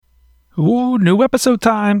Ooh, new episode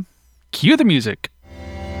time. Cue the music.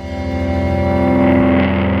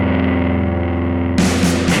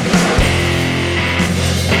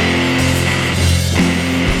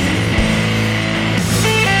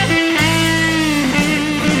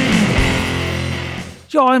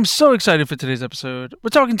 Y'all, I'm so excited for today's episode. We're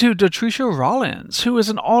talking to Patricia Rollins, who is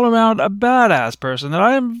an all-around badass person that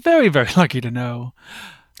I am very, very lucky to know.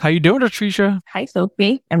 How you doing, Patricia? Hi,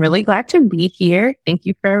 Sophie. I'm really glad to be here. Thank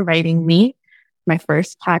you for inviting me. My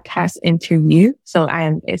first podcast interview. So I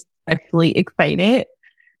am especially excited.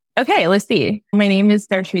 Okay, let's see. My name is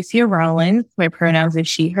Patricia Rollins. My pronouns are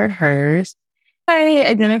she, her, hers. I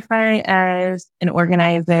identify as an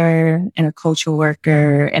organizer and a cultural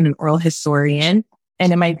worker and an oral historian.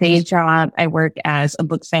 And in my day job, I work as a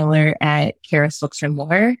bookseller at Karis Books and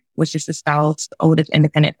More, which is the South's oldest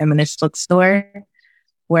independent feminist bookstore,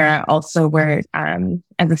 where I also work as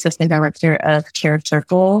assistant director of Care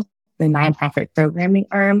Circle, the nonprofit programming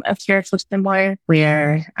arm of Karis Books and More,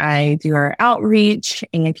 where I do our outreach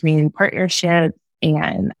and community partnerships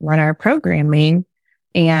and run our programming.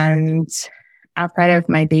 And outside of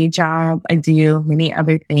my day job, I do many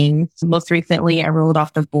other things. Most recently, I rolled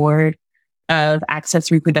off the board of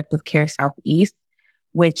Access Reproductive Care Southeast,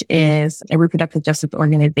 which is a reproductive justice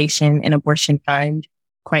organization and abortion fund,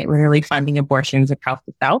 quite rarely funding abortions across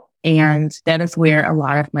the South. And that is where a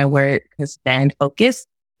lot of my work has been focused,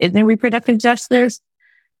 is in reproductive justice.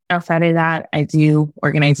 Outside of that, I do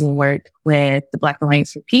organizing work with the Black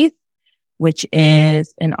Alliance for Peace, which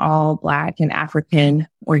is an all Black and African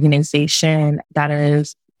organization that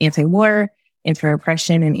is anti-war,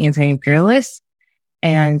 anti-oppression, and anti-imperialist.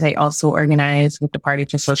 And I also organize with the Party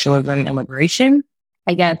for Socialism and Liberation.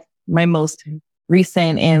 I guess my most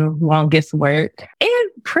recent and longest work, and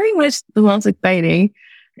pretty much the most exciting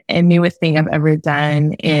and newest thing I've ever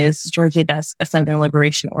done, is Georgia Dusk, a Southern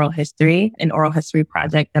Liberation Oral History, an oral history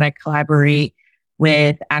project that I collaborate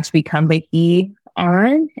with Ashby Kumbeki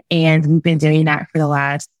on. And we've been doing that for the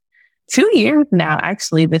last 2 years now,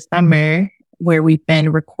 actually, this summer, where we've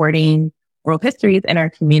been recording oral histories in our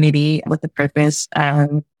community with the purpose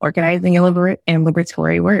of organizing and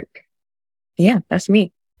liberatory work. Yeah, that's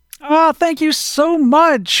me. Thank you so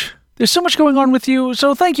much. There's so much going on with you.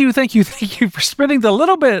 So thank you for spending the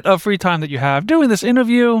little bit of free time that you have doing this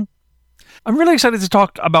interview. I'm really excited to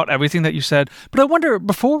talk about everything that you said, but I wonder,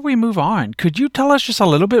 before we move on, could you tell us just a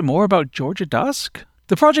little bit more about Georgia Dusk?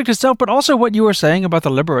 The project itself, but also what you were saying about the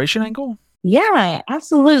liberation angle? Yeah,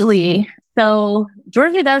 absolutely. So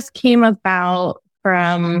Georgia Dusk came about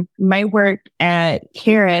from my work at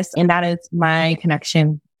Karis, and that is my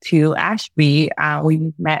connection to Ashby.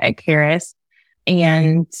 We met at Karis,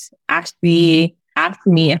 and Ashby asked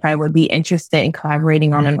me if I would be interested in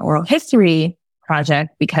collaborating on an oral history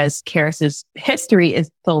project, because Karis's history is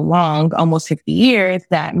so long, almost 60 years,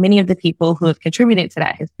 that many of the people who have contributed to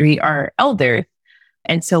that history are elders.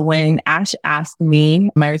 And so when Ash asked me,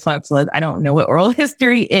 my response was, I don't know what oral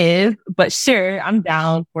history is, but sure, I'm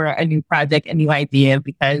down for a new project, a new idea,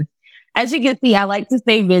 because as you can see, I like to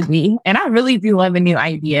stay busy, and I really do love a new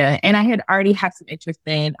idea. And I had already had some interest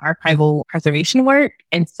in archival preservation work.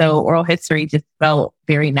 And so oral history just felt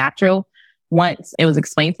very natural once it was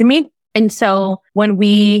explained to me. And so when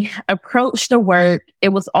we approached the work, it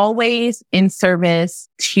was always in service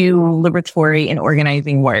to liberatory and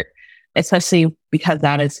organizing work, especially because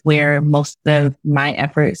that is where most of my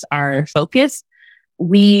efforts are focused.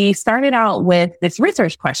 We started out with this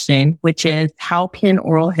research question, which is, how can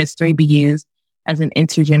oral history be used as an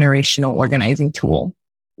intergenerational organizing tool?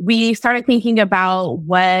 We started thinking about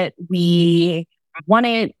what we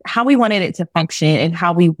wanted, how we wanted it to function, and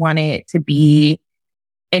how we wanted it to be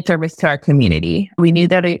in service to our community. We knew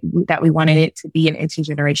that we wanted it to be an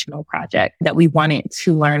intergenerational project, that we wanted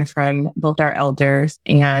to learn from both our elders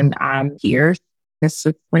and peers. This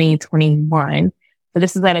is 2021. So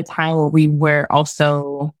this is at a time where we were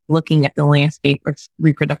also looking at the landscape of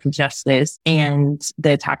reproductive justice and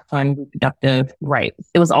the attack on reproductive rights.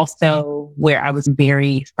 It was also where I was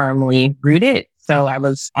very firmly rooted. So I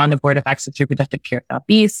was on the board of Access Reproductive Care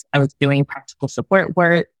Southeast. I was doing practical support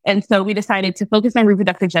work. And so we decided to focus on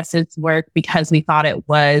reproductive justice work because we thought it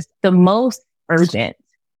was the most urgent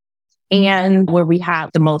and where we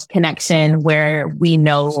have the most connection, where we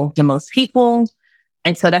know the most people.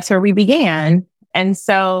 And so that's where we began. And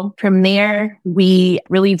so from there, we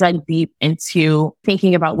really dug deep into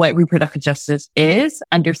thinking about what reproductive justice is,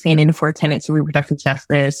 understanding the 4 tenets of reproductive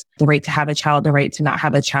justice: the right to have a child, the right to not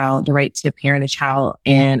have a child, the right to parent a child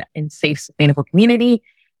in safe, sustainable community,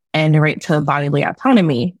 and the right to bodily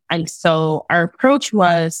autonomy. And so our approach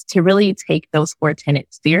was to really take those 4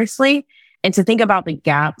 tenets seriously and to think about the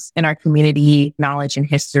gaps in our community knowledge and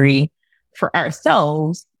history for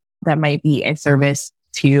ourselves that might be in service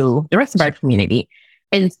to the rest of our community.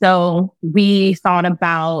 And so we thought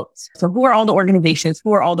about, so who are all the organizations,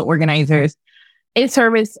 who are all the organizers in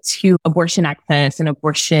service to abortion access and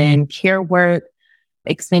abortion care work,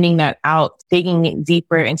 extending that out, digging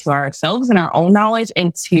deeper into ourselves and our own knowledge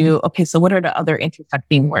into, okay, so what are the other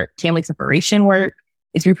intersecting work? Family separation work,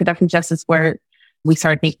 is reproductive justice work. We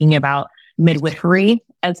started thinking about midwifery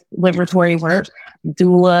as liberatory work,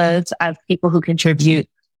 doulas as people who contribute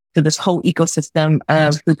to this whole ecosystem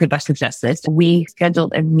of reproductive justice. We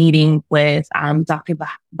scheduled a meeting with Dr.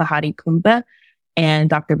 Bahati Kumba and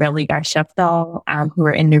Dr. Belly Guy Shefdal, who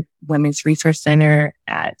are in the Women's Resource Center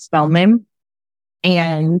at Spelman.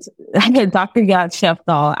 And Dr. Yad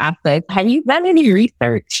Shefdal asked us, have you done any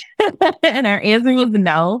research? And our answer was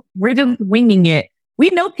no. We're just winging it. We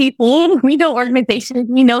know people, we know organizations,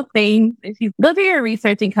 we know things. If you go do your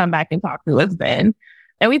research and come back and talk to us then.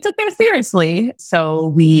 And we took that seriously. So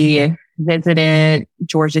we visited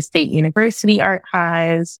Georgia State University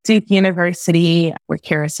archives, Duke University, where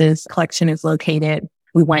Karis's collection is located.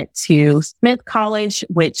 We went to Smith College,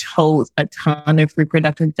 which holds a ton of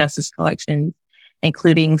reproductive justice collections,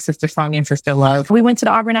 including Sister Song and Sister Love. We went to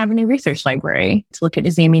the Auburn Avenue Research Library to look at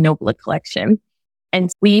the Zami Noblet collection. And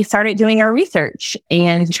we started doing our research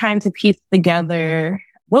and trying to piece together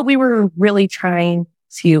what we were really trying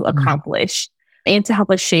to accomplish and to help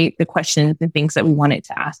us shape the questions and things that we wanted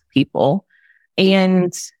to ask people.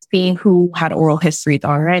 And seeing who had oral histories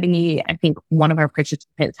already. I think one of our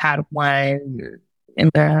participants had one in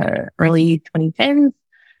the early 2010s,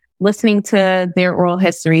 listening to their oral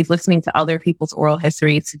histories, listening to other people's oral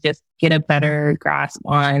histories to just get a better grasp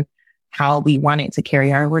on how we wanted to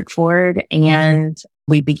carry our work forward. And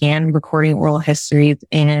we began recording oral histories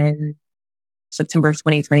in September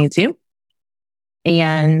 2022.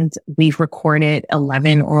 And we've recorded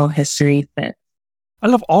 11 oral histories since. I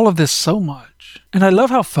love all of this so much. And I love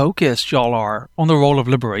how focused y'all are on the role of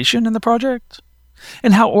liberation in the project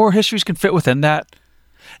and how oral histories can fit within that.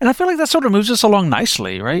 And I feel like that sort of moves us along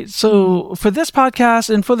nicely, right? So for this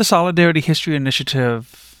podcast and for the Solidarity History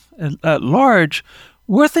Initiative at large,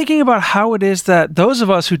 we're thinking about how it is that those of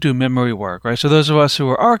us who do memory work, right? So those of us who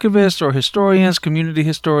are archivists or historians, community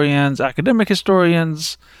historians, academic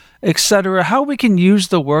historians, etc., how we can use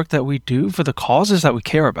the work that we do for the causes that we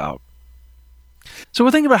care about. So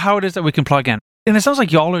we're thinking about how it is that we can plug in. And it sounds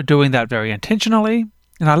like y'all are doing that very intentionally.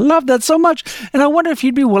 And I love that so much. And I wonder if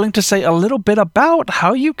you'd be willing to say a little bit about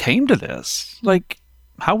how you came to this. Like,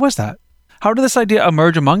 how was that? How did this idea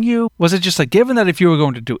emerge among you? Was it just a given that if you were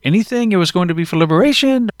going to do anything, it was going to be for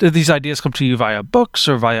liberation? Did these ideas come to you via books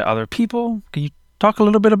or via other people? Can you talk a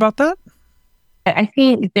little bit about that? I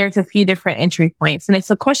think there's a few different entry points. And it's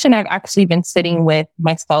a question I've actually been sitting with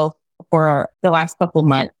myself for the last couple of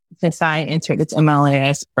months since I entered this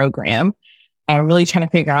MLAS program. I'm really trying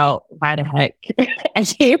to figure out why the heck I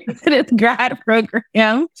came to this grad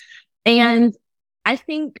program. And I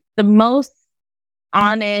think the most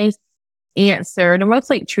honest answer, the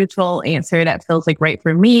most truthful answer that feels right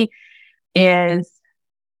for me is,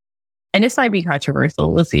 and this might be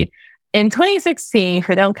controversial, we'll see. In 2016,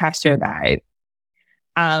 Fidel Castro died.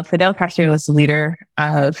 Fidel Castro was the leader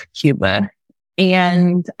of Cuba.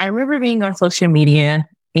 And I remember being on social media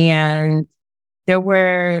and there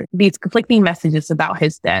were these conflicting messages about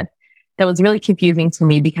his death that was really confusing to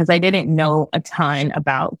me because I didn't know a ton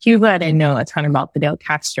about Cuba. I didn't know a ton about Fidel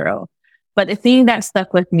Castro. But the thing that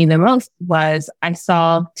stuck with me the most was I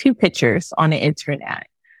saw two pictures on the internet.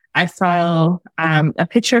 I saw a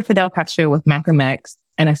picture of Fidel Castro with Malcolm X,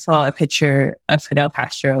 and I saw a picture of Fidel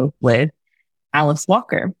Castro with Alice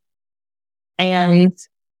Walker. And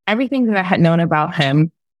everything that I had known about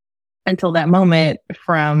him until that moment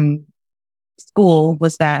from school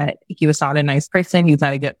was that he was not a nice person, he was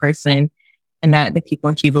not a good person, and that the people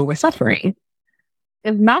in Cuba were suffering.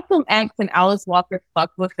 If Malcolm X and Alice Walker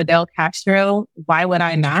fucked with Fidel Castro, why would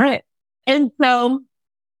I not? And so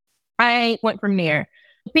I went from there,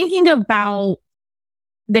 thinking about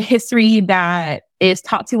the history that is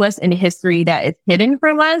taught to us and the history that is hidden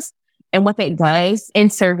from us and what that does in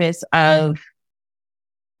service of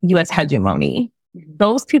U.S. hegemony.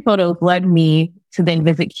 Those people that led me to then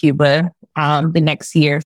visit Cuba the next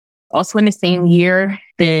year. Also in the same year,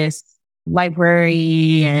 this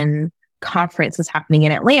library and conference was happening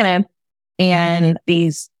in Atlanta, and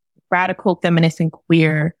these radical feminist and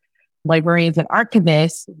queer librarians and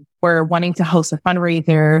archivists were wanting to host a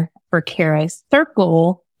fundraiser for Karis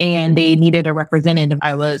Circle, and they needed a representative.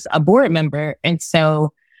 I was a board member, and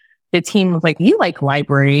so the team was like, "You like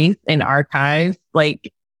libraries and archives?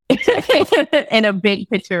 Like, In a big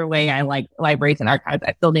picture way, I like libraries and archives.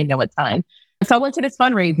 I still didn't know a ton. So I went to this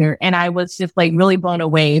fundraiser and I was just like really blown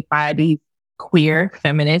away by these queer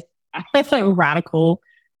feminists, like radical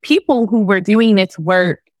people who were doing this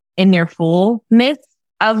work in their fullness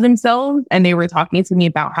of themselves. And they were talking to me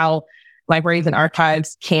about how libraries and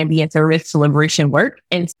archives can be in service to liberation work.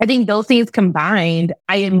 And I think those things combined,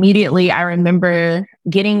 I remember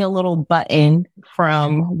getting a little button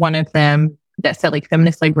from one of them that said like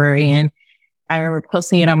feminist librarian. I remember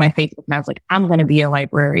posting it on my Facebook and I was like, I'm going to be a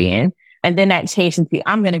librarian. And then that changed into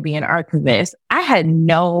I'm going to be an archivist. I had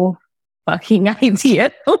no fucking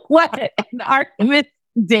idea what an archivist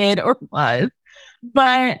did or was,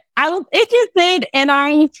 but I was interested and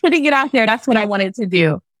I putting it out there. That's what I wanted to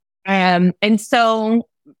do. And so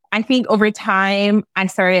I think over time, I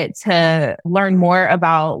started to learn more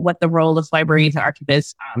about what the role of librarians and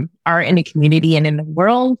archivists are in the community and in the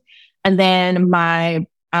world. And then my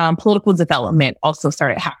political development also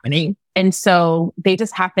started happening. And so they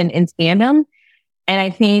just happened in tandem. And I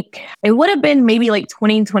think it would have been maybe like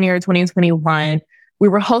 2020 or 2021. We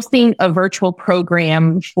were hosting a virtual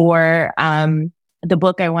program for the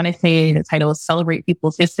book, I want to say the title is Celebrate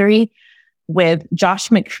People's History, with Josh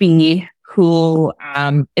McPhee, who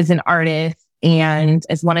is an artist and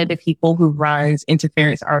is one of the people who runs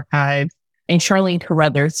Interference Archives, and Charlene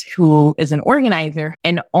Carruthers, who is an organizer.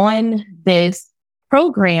 And on this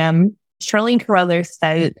program, Charlene Carruthers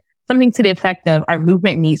said something to the effect of, our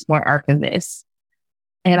movement needs more archivists.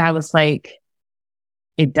 And I was like,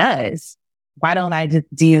 it does. Why don't I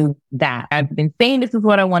just do that? I've been saying this is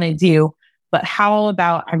what I want to do, but how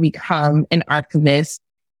about I become an archivist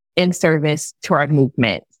in service to our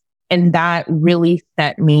movement? And that really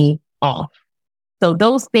set me off. So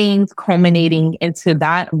those things culminating into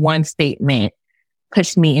that one statement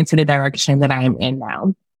pushed me into the direction that I am in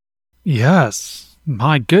now. Yes.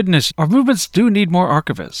 My goodness. Our movements do need more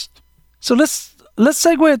archivists. So let's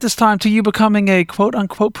segue at this time to you becoming a quote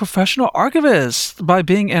unquote professional archivist by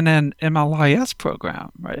being in an MLIS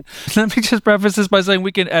program, right? Let me just preface this by saying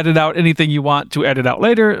we can edit out anything you want to edit out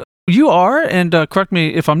later. You are, and correct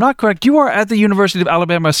me if I'm not correct, you are at the University of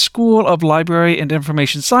Alabama School of Library and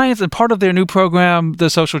Information Science and part of their new program,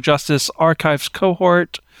 the Social Justice Archives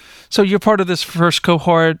cohort. So you're part of this first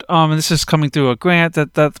cohort, and this is coming through a grant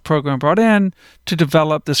that the program brought in to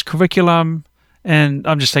develop this curriculum. And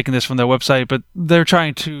I'm just taking this from their website, but what they're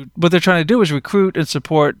trying to do is recruit and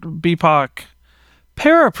support BIPOC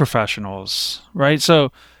paraprofessionals, right?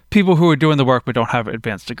 So people who are doing the work but don't have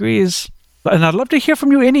advanced degrees. And I'd love to hear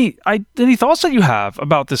from you any thoughts that you have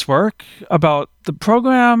about this work, about the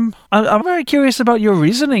program. I'm very curious about your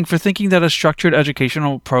reasoning for thinking that a structured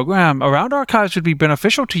educational program around archives would be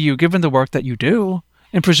beneficial to you, given the work that you do,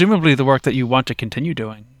 and presumably the work that you want to continue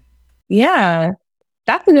doing. Yeah,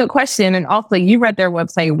 that's a good question. And also, you read their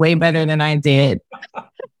website way better than I did.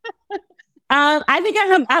 I think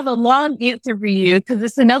I have a long answer for you, because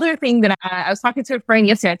it's another thing that I was talking to a friend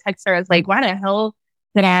yesterday. I texted her. I was like, why the hell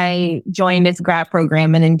that I joined this grad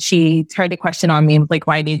program? And then she turned the question on me and was like,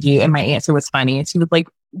 why did you? And my answer was funny. And she was like,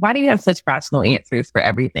 why do you have such rational answers for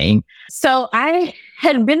everything? So I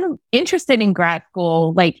had been interested in grad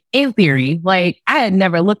school, like in theory, like I had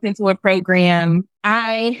never looked into a program.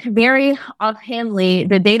 I very offhandedly,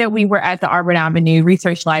 the day that we were at the Auburn Avenue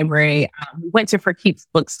Research Library, we went to For Keeps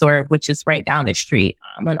bookstore, which is right down the street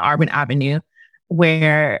on Auburn Avenue,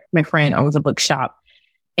 where my friend owns a bookshop.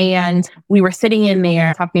 And we were sitting in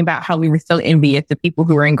there talking about how we were so envious of people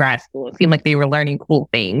who were in grad school. It seemed like they were learning cool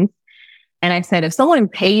things. And I said, if someone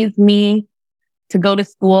pays me to go to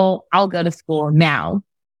school, I'll go to school now.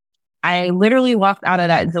 I literally walked out of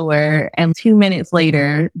that door, and 2 minutes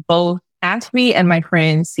later, both Ashby and my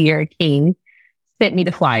friend Sierra King sent me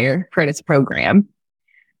the flyer for this program.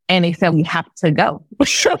 And they said, we have to go.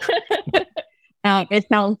 It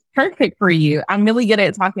sounds perfect for you. I'm really good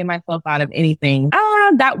at talking myself out of anything.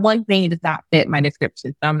 That one thing does not fit my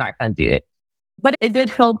description, so I'm not going to do it. But it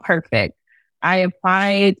did feel perfect. I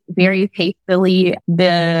applied very hastily.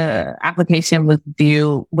 The application was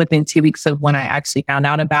due within 2 weeks of when I actually found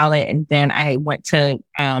out about it. And then I went to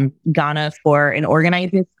Ghana for an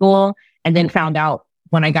organizing school, and then found out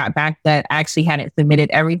when I got back that I actually hadn't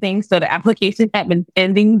submitted everything. So the application had been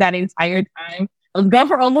pending that entire time. I was gone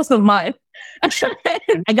for almost a month.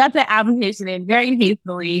 I got the application in very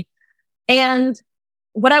hastily. And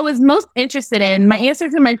what I was most interested in, my answer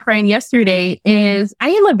to my friend yesterday, is I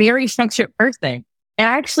am a very structured person. And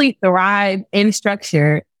I actually thrive in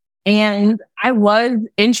structure. And I was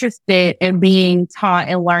interested in being taught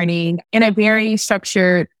and learning in a very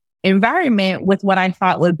structured environment with what I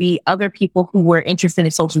thought would be other people who were interested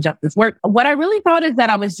in social justice work. What I really thought is that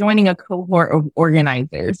I was joining a cohort of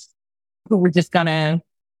organizers who were just going to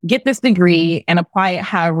get this degree and apply it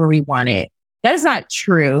however we want it. That is not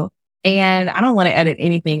true. And I don't want to edit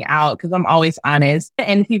anything out because I'm always honest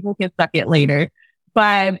and people can suck it later.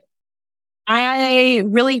 But I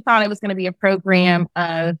really thought it was going to be a program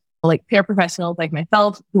of like peer professionals like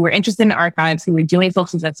myself who were interested in archives, who were doing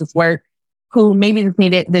social justice work, who maybe just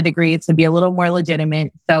needed the degree to be a little more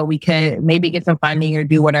legitimate so we could maybe get some funding or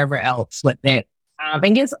do whatever else with it.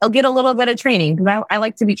 And get a little bit of training because I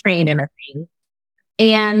like to be trained in a thing.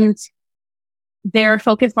 And they're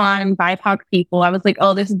focused on BIPOC people. I was like,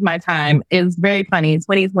 oh, this is my time. It was very funny. In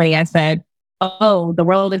 2020, I said, oh, the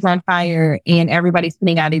world is on fire and everybody's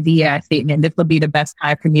putting out a DEI statement. This will be the best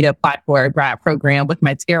time for me to apply for a grad program with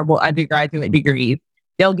my terrible undergraduate degrees.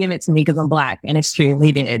 They'll give it to me because I'm Black. And it's true.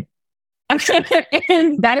 They did.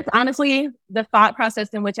 And that is honestly the thought process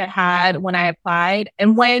in which I had when I applied.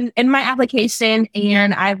 And when in my application,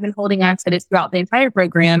 and I've been holding on to this throughout the entire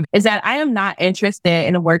program, is that I am not interested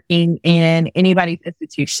in working in anybody's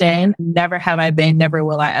institution. Never have I been, never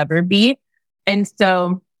will I ever be. And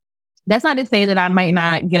so that's not to say that I might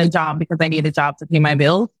not get a job because I need a job to pay my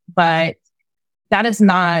bills, but that is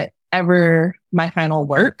not ever my final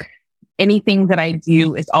work. Anything that I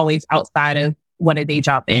do is always outside of what a day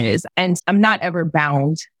job is. And I'm not ever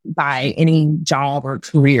bound by any job or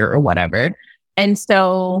career or whatever. And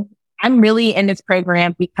so I'm really in this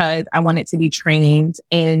program because I wanted to be trained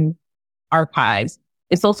in archives.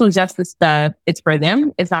 It's social justice stuff. It's for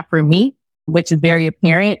them. It's not for me, which is very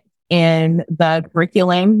apparent in the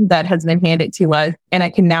curriculum that has been handed to us. And I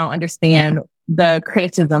can now understand the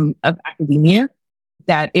criticism of academia,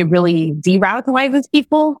 that it really deradicalizes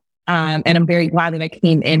people. And I'm very glad that I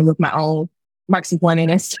came in with my own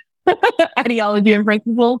Marxist-Leninist ideology and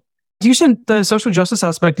principle. You said the social justice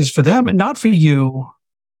aspect is for them and not for you.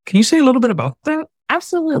 Can you say a little bit about that?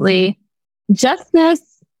 Absolutely.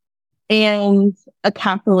 Justice and a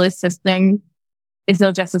capitalist system is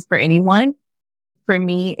no justice for anyone. For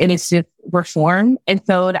me, it is just reform. And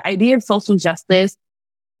so the idea of social justice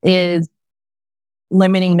is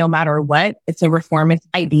limiting no matter what. It's a reformist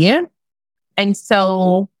idea. And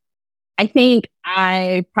so I think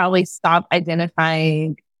I probably stopped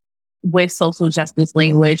identifying with social justice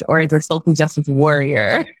language or as a social justice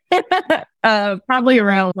warrior, probably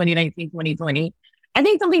around 2019, 2020. I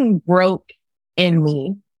think something broke in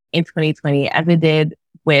me in 2020, as it did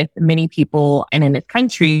with many people and in this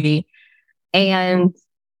country. And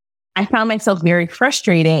I found myself very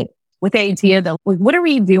frustrated with the idea that, like, what are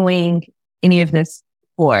we doing any of this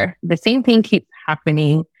for? The same thing keeps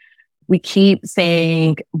happening. We keep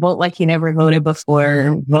saying, vote like you never voted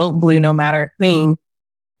before, vote blue no matter who.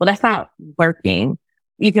 Well, that's not working.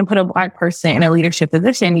 You can put a Black person in a leadership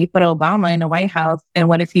position. You put Obama in the White House. And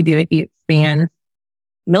what does he do? He expands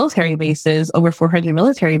military bases, over 400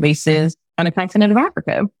 military bases on the continent of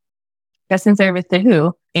Africa. That's in service to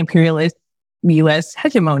who? Imperialist U.S.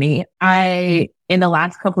 hegemony. I, in the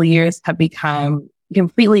last couple of years, have become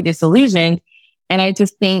completely disillusioned. And I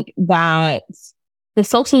just think that the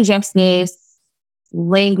social justice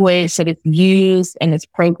language that is used in this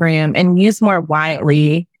program and used more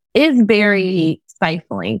widely is very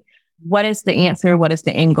stifling. What is the answer? What is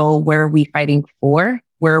the end goal? Where are we fighting for?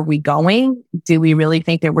 Where are we going? Do we really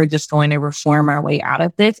think that we're just going to reform our way out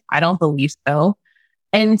of this? I don't believe so.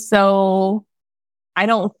 And so I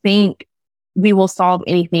don't think we will solve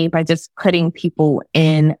anything by just putting people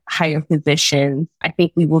in higher positions. I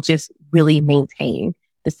think we will just really maintain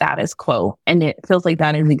the status quo. And it feels like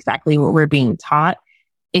that is exactly what we're being taught.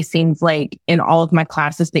 It seems like in all of my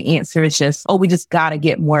classes, the answer is just, oh, we just got to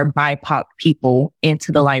get more BIPOC people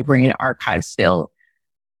into the library and archive still.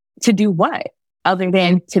 To do what? Other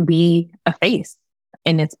than to be a face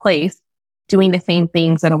in its place, doing the same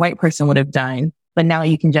things that a white person would have done. But now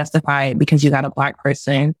you can justify it because you got a Black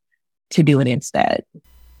person to do it instead.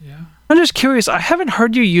 Yeah. I'm just curious. I haven't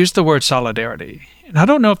heard you use the word solidarity, and I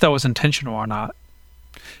don't know if that was intentional or not.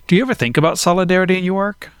 Do you ever think about solidarity in your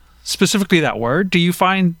work? Specifically that word? Do you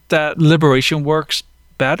find that liberation works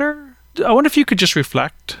better? I wonder if you could just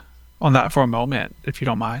reflect on that for a moment, if you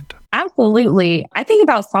don't mind. Absolutely. I think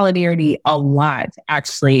about solidarity a lot,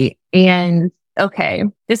 actually. And okay,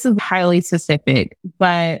 this is highly specific,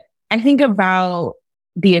 but I think about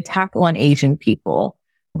the attack on Asian people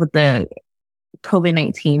with the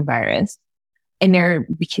COVID-19 virus. And there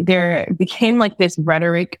became like this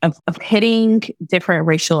rhetoric of pitting different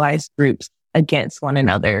racialized groups against one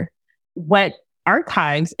another. What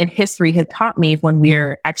archives and history has taught me when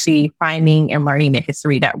we're actually finding and learning the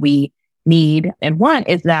history that we need and want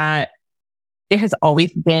is that there has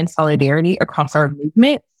always been solidarity across our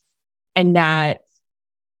movement, and that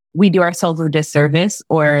we do ourselves a disservice,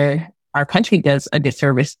 or our country does a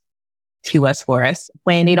disservice to us for us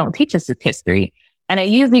when they don't teach us this history. And I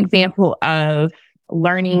use the example of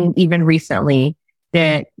learning even recently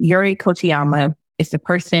that Yuri Kochiyama is the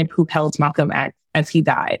person who held Malcolm X as he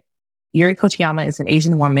died. Yuri Kochiyama is an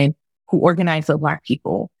Asian woman who organized the Black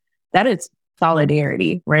people. That is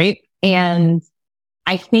solidarity, right? And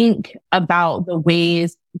I think about the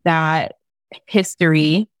ways that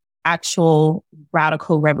history, actual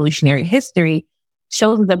radical revolutionary history,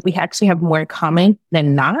 shows that we actually have more in common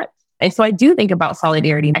than not. And so I do think about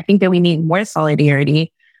solidarity. I think that we need more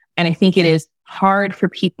solidarity. And I think it is hard for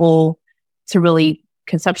people to really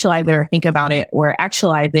conceptualize it or think about it or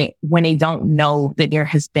actualize it when they don't know that there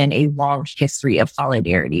has been a long history of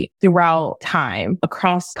solidarity throughout time,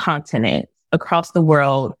 across continents, across the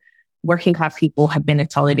world. Working class people have been in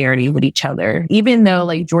solidarity with each other. Even though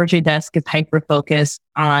like Georgia Desk is hyper-focused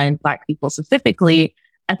on Black people specifically,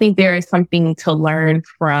 I think there is something to learn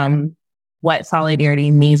from what solidarity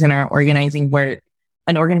means in our organizing work.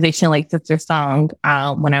 An organization like Sister Song,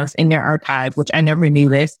 when I was in their archive, which I never knew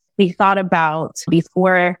this, we thought about these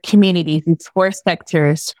 4 communities, these 4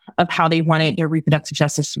 sectors of how they wanted their reproductive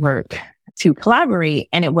justice work to collaborate.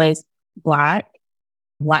 And it was Black,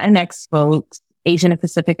 Latinx folks, Asian and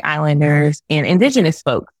Pacific Islanders, and Indigenous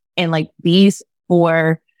folks. And like these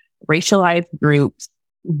 4 racialized groups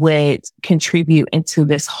would contribute into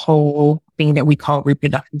this whole thing that we call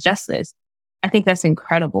reproductive justice. I think that's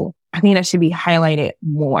incredible. I think that should be highlighted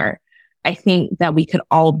more. I think that we could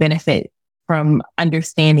all benefit from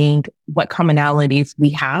understanding what commonalities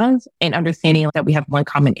we have and understanding that we have one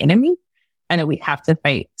common enemy and that we have to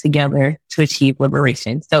fight together to achieve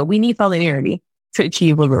liberation. So we need solidarity to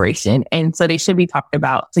achieve liberation. And so they should be talked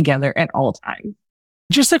about together at all times.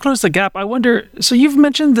 Just to close the gap, I wonder, so you've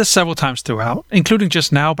mentioned this several times throughout, including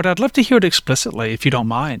just now, but I'd love to hear it explicitly, if you don't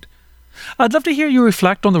mind. I'd love to hear you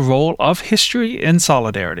reflect on the role of history in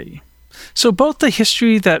solidarity. So both the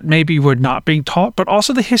history that maybe we're not being taught, but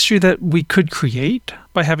also the history that we could create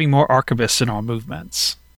by having more archivists in our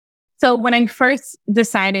movements. So when I first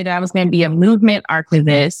decided I was going to be a movement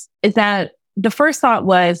archivist, is that the first thought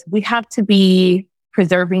was we have to be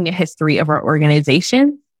preserving the history of our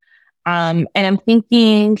organization. And I'm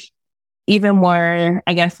thinking even more,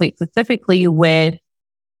 I guess, like specifically with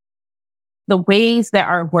the ways that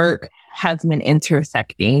our work has been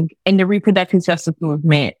intersecting in the reproductive justice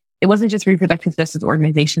movement. It wasn't just reproductive justice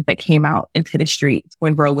organizations that came out into the streets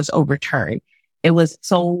when Roe was overturned. It was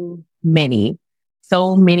so many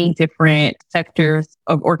different sectors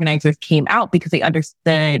of organizers came out because they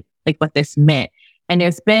understood like what this meant. And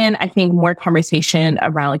there's been, I think, more conversation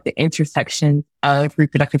around like the intersection of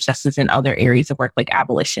reproductive justice in other areas of work, like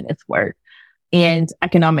abolitionist work and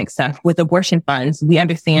economic stuff. With abortion funds, we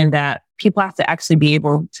understand that people have to actually be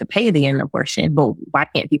able to pay to get an abortion, but why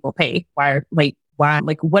can't people pay? Why,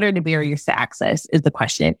 what are the barriers to access is the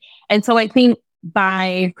question. And so I think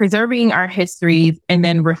by preserving our histories and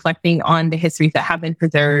then reflecting on the histories that have been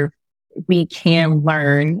preserved, we can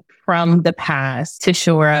learn from the past to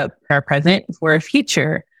shore up our present for a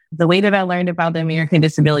future. The way that I learned about the American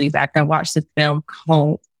Disabilities Act, I watched this film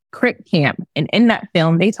called Crick Camp. And in that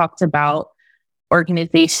film, they talked about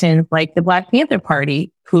organizations like the Black Panther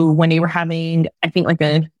Party, who when they were having, I think like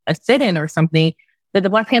a sit-in or something, that the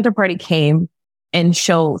Black Panther Party came and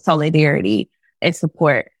showed solidarity and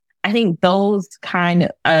support. I think those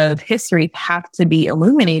kind of histories have to be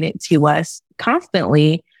illuminated to us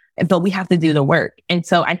constantly, but we have to do the work. And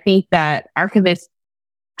so I think that archivists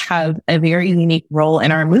have a very unique role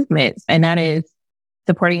in our movements, and that is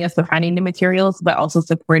supporting us with finding the materials, but also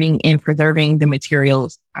supporting and preserving the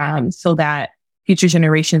materials so that future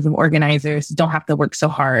generations of organizers don't have to work so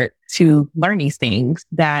hard to learn these things,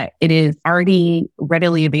 that it is already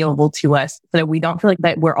readily available to us so that we don't feel like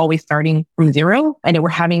that we're always starting from zero and that we're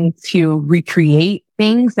having to recreate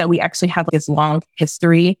things, that we actually have this long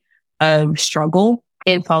history of struggle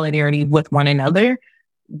in solidarity with one another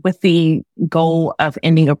with the goal of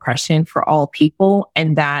ending oppression for all people.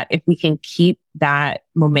 And that if we can keep that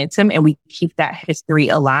momentum and we keep that history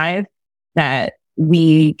alive, that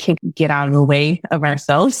we can get out of the way of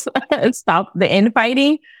ourselves, stop the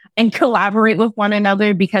infighting, and collaborate with one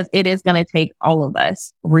another, because it is going to take all of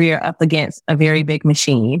us rear up against a very big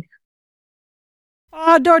machine.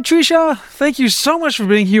 Dartrisha, thank you so much for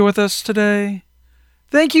being here with us today.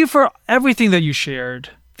 Thank you for everything that you shared.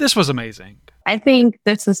 This was amazing. I think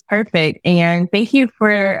this is perfect. And thank you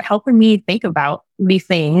for helping me think about these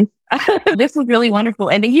things. This was really wonderful.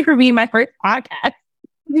 And thank you for being my first podcast.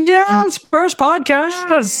 Yes, first podcast.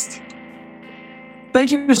 Yes.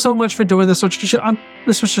 Thank you so much for doing this.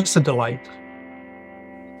 This was just a delight.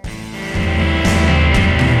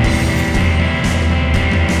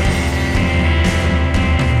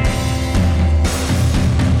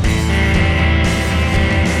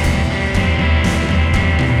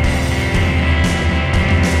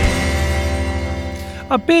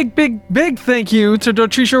 A big, big, big thank you to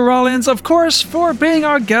Dortricia Rollins, of course, for being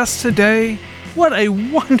our guest today. What a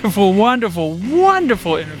wonderful, wonderful,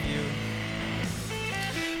 wonderful interview.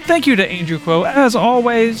 Thank you to Andrew Quo, as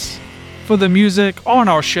always, for the music on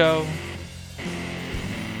our show.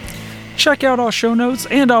 Check out our show notes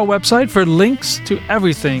and our website for links to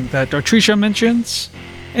everything that Dortricia mentions,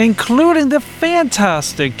 including the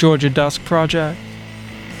fantastic Georgia Dusk project.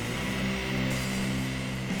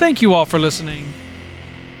 Thank you all for listening.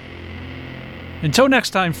 Until next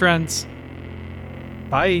time, friends.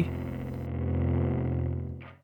 Bye.